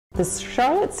The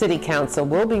Charlotte City Council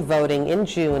will be voting in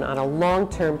June on a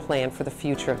long-term plan for the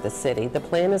future of the city. The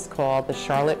plan is called the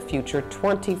Charlotte Future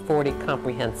 2040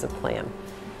 Comprehensive Plan.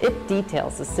 It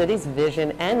details the city's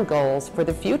vision and goals for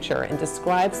the future and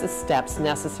describes the steps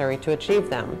necessary to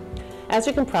achieve them. As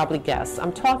you can probably guess,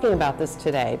 I'm talking about this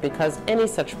today because any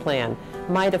such plan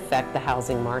might affect the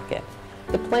housing market.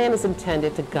 The plan is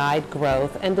intended to guide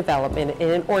growth and development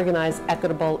in an organized,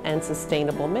 equitable, and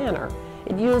sustainable manner.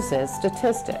 It uses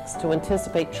statistics to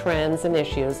anticipate trends and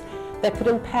issues that could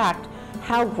impact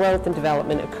how growth and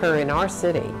development occur in our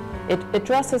city. It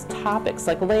addresses topics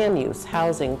like land use,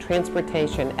 housing,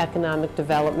 transportation, economic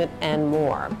development, and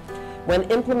more. When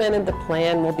implemented, the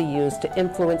plan will be used to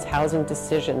influence housing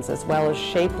decisions as well as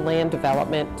shape land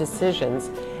development decisions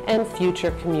and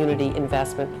future community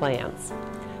investment plans.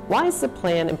 Why is the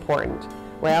plan important?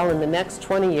 Well, in the next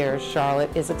 20 years,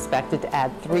 Charlotte is expected to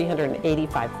add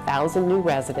 385,000 new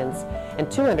residents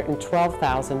and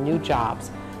 212,000 new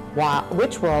jobs,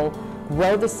 which will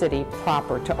grow the city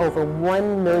proper to over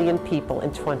 1 million people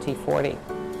in 2040.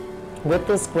 With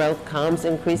this growth comes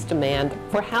increased demand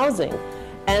for housing,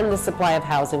 and the supply of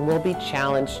housing will be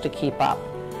challenged to keep up.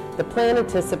 The plan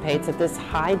anticipates that this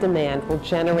high demand will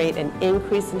generate an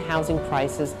increase in housing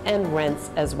prices and rents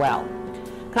as well.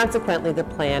 Consequently, the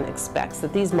plan expects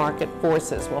that these market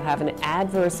forces will have an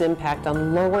adverse impact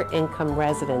on lower-income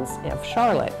residents of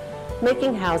Charlotte,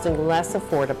 making housing less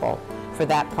affordable for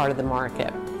that part of the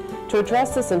market. To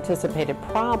address this anticipated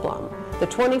problem, the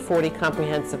 2040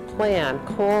 Comprehensive Plan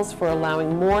calls for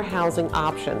allowing more housing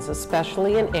options,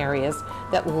 especially in areas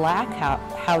that lack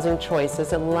housing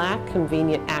choices and lack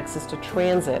convenient access to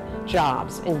transit,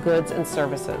 jobs, and goods and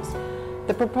services.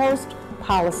 The proposed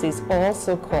policies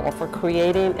also call for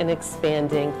creating and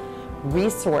expanding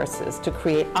resources to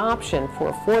create option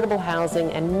for affordable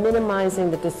housing and minimizing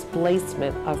the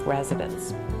displacement of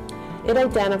residents. It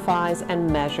identifies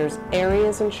and measures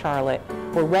areas in Charlotte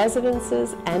where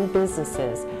residences and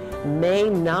businesses may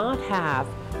not have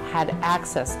had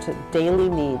access to daily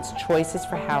needs, choices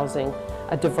for housing,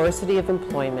 a diversity of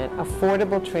employment,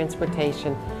 affordable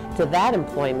transportation to that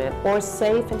employment, or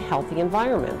safe and healthy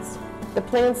environments. The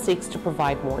plan seeks to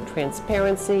provide more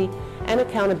transparency and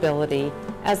accountability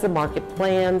as the market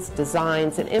plans,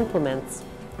 designs, and implements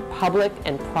public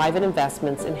and private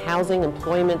investments in housing,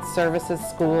 employment, services,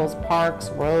 schools, parks,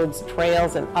 roads,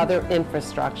 trails, and other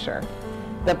infrastructure.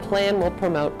 The plan will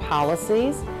promote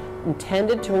policies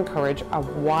intended to encourage a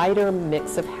wider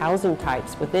mix of housing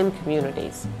types within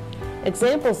communities.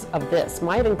 Examples of this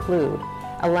might include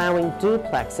allowing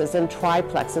duplexes and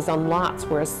triplexes on lots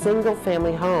where a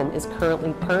single-family home is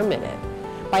currently permitted.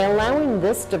 By allowing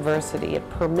this diversity, it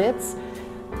permits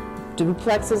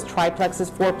duplexes, triplexes,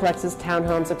 fourplexes,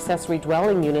 townhomes, accessory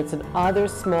dwelling units, and other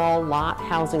small lot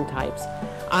housing types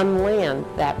on land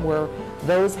that where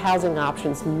those housing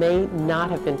options may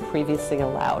not have been previously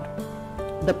allowed.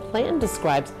 The plan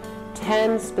describes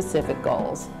 10 specific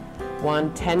goals.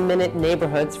 1, 10-minute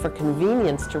neighborhoods for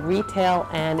convenience to retail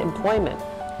and employment.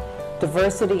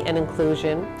 Diversity and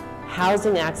inclusion,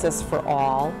 housing access for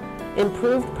all,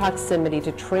 improved proximity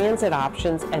to transit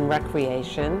options and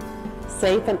recreation,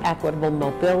 safe and equitable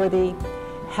mobility,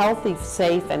 healthy,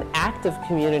 safe, and active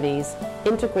communities,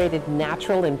 integrated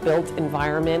natural and built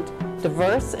environment,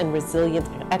 diverse and resilient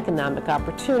economic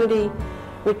opportunity,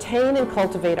 retain and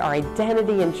cultivate our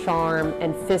identity and charm,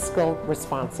 and fiscal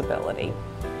responsibility.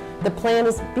 The plan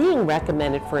is being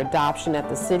recommended for adoption at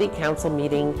the City Council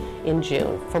meeting in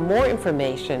June. For more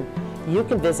information, you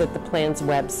can visit the plan's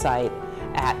website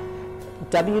at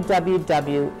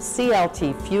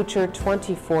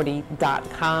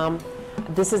www.cltfuture2040.com.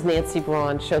 This is Nancy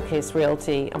Braun, Showcase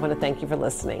Realty. I want to thank you for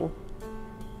listening.